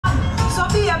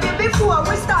before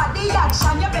we start the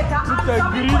action, you better answer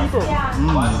the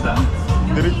question.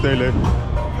 Drittele.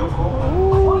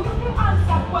 Oh, you can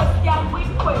answer question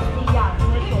with question.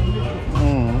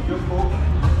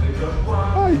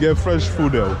 Ah, you get fresh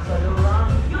food out.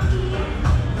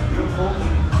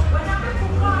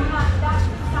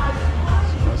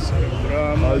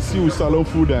 I see you Salone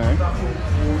food, eh?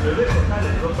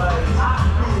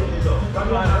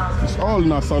 It's all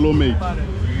na Salone made.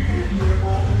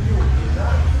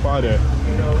 Father.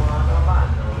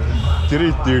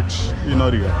 Dirt, you know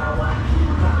it.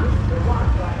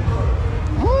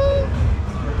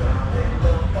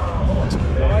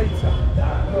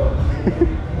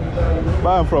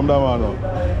 Buy them from that man.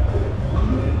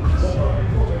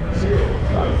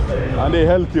 And they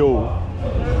healthy.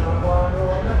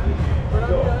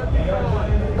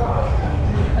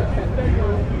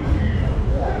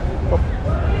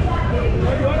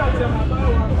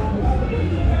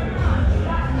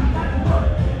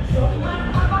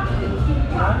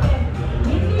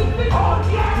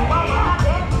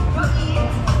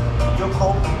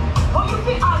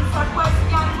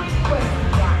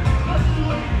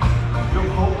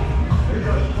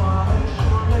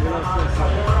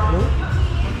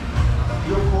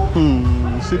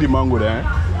 See the mango there?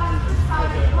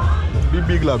 The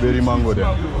big berry mango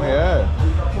there. Yeah.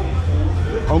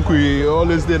 Uncle, you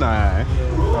always there now, eh?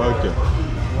 Okay.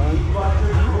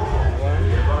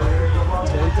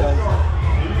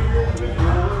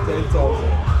 10,000.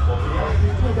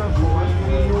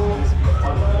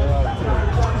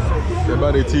 Det är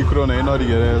bara 10 kronor i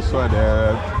Norge, så är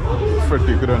det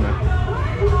 40 kronor.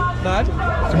 Nej?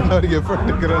 I Norge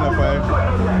 40 kronor för en.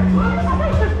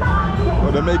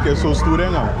 Och det make så stor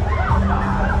en gång.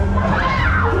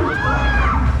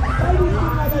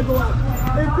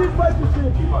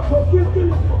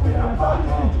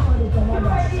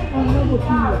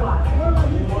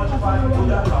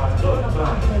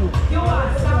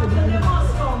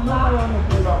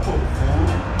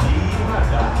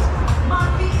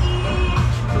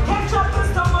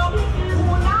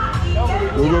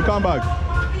 We will come back.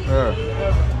 Yeah.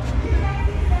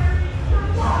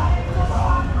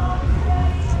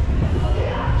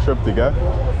 Köpt det, det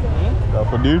är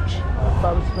för dyrt.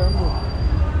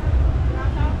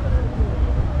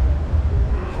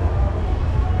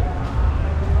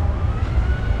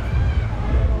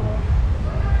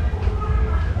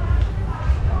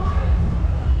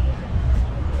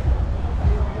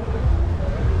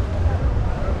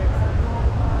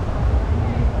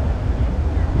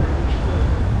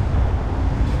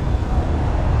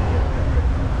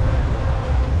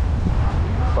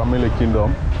 Family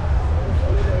Kingdom.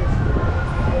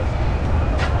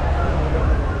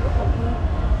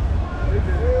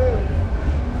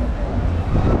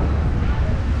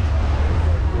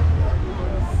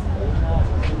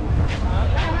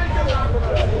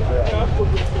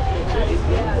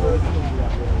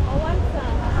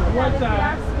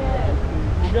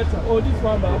 Oh, this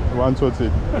one, man. 120.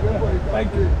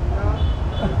 Thank you.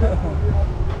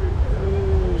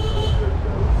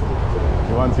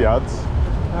 You want yards?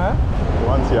 Huh? You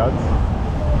want yards?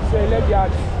 So 11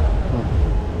 yards.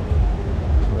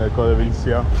 I call it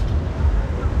Vincia.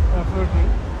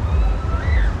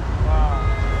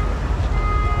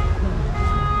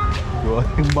 Wow.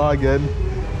 Magen.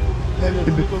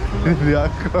 Ja,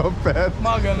 kroppen.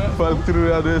 Magen, hè? Fall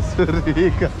through aan de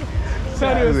Rica.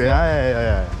 Serious? Ja.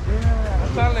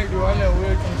 I sound like the one that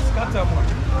wears from scatter, man.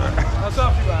 That's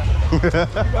all you got. You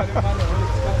got the man that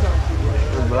wears scatter.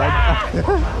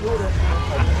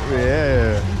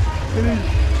 Yeah.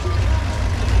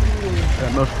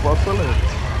 En nog spasselen.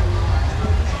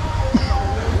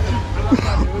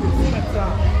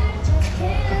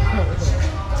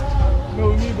 No,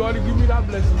 me, God, give me that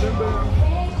blessing.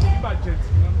 Budget.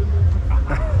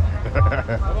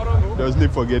 Just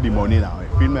need forget the money now.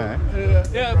 Feel me, eh?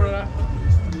 Yeah, brother.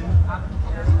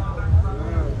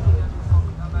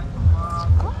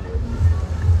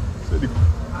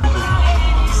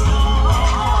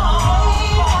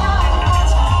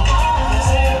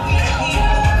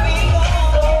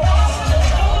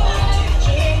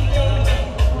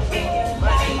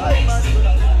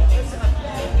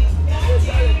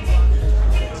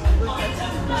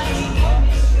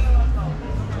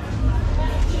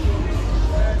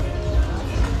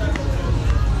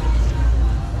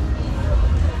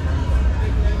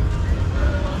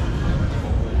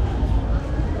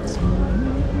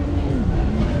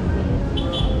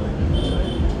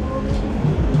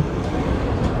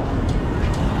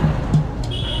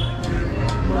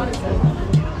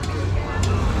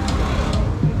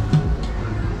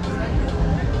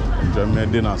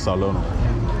 Dinner Salone.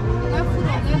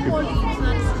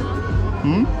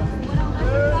 Hmm?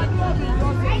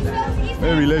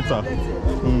 Maybe later.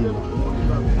 Hmm?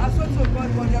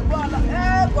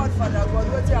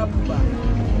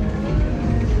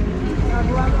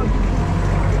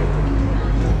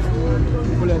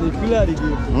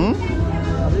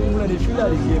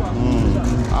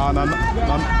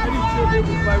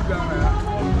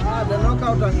 The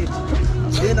knockout on it.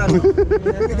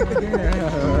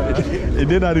 It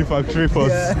did at the factory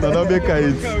first. No, don't make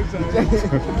it.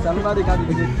 Somebody can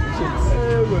be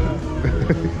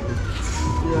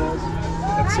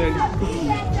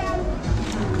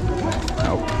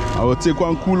I will take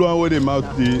one cool one with him out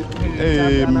the.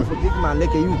 Hey, big man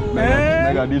like you.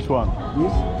 mega this one.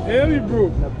 This? Hey, bro.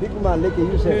 The big man like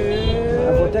you say. I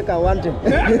will take a one thing.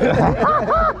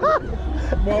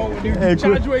 Well, the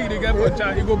charge where you get for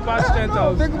charge, you go past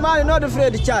 10,000. Big man, you're not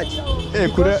afraid to charge. Hey,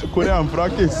 could I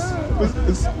practice?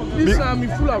 This time I'm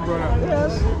full of brother.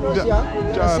 Yes.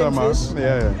 Jarama.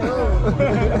 Yeah.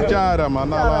 Jarama.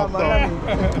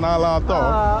 Nalato.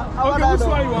 Okay, which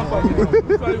one you want for me?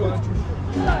 Which one you want to choose?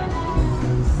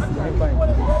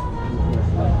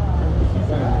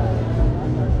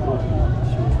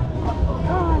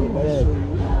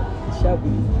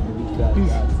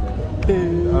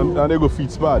 And they go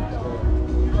feet bad.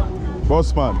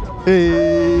 Boss man.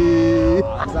 Hey.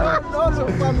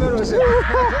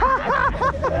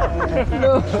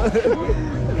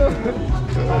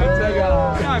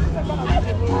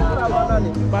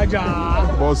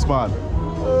 Boss man.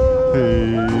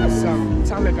 Hey.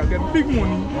 Sound like I get big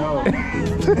money.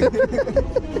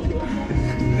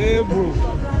 Hey, bro.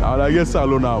 I get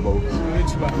Salone now, bro.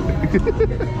 Rich man.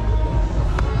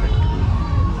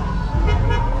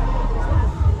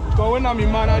 But when I'm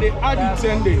in man, I add it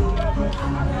 10 days.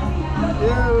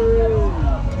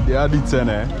 They add it 10,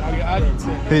 eh? I add it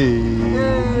 10.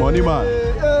 Hey, money man.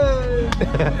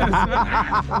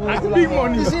 That's big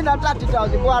money. You see that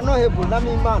 30,000, go are not able, that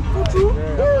mean man. True.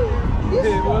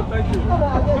 Hey, well, thank you.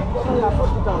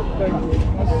 Thank you.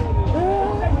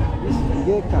 This is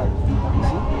gay card.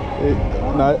 Hey,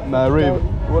 na Ray,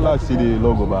 what I see the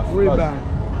logo back? Ray-Ban.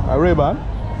 A Ray-Ban?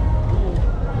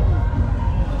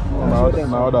 My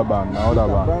other band,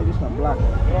 Brown, this one black.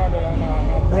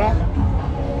 Black.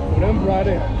 Them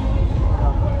brother.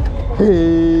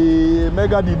 Hey,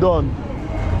 mega the don.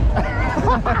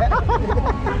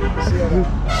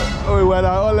 Oh, when I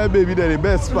all that baby, they're the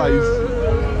best spice.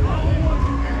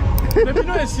 Maybe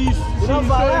no, she's so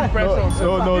impression.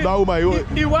 No, that woman.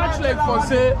 He watch like for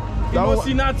say, he was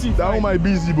inactive. That woman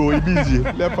busy, boy, he busy.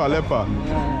 Leper.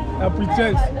 I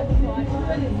pretend.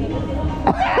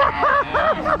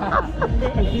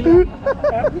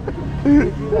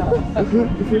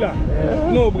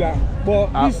 No, bro. But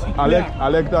this I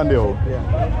like that there.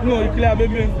 No, you clear,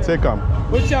 baby. Take him.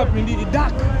 What's happening? The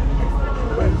dark.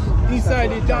 Inside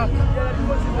the dark.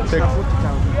 Take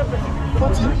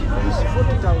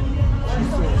 40,000.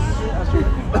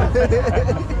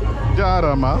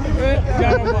 Jarama.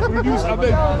 Jarama, reduce a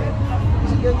bit.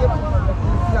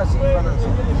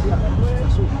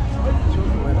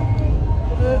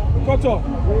 Cut off.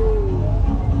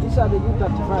 These are the good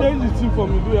 35. Change the thing for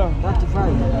me, do ya?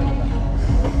 35.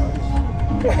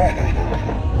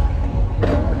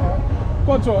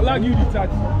 Cut off, like you the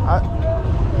 30.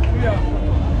 Yeah.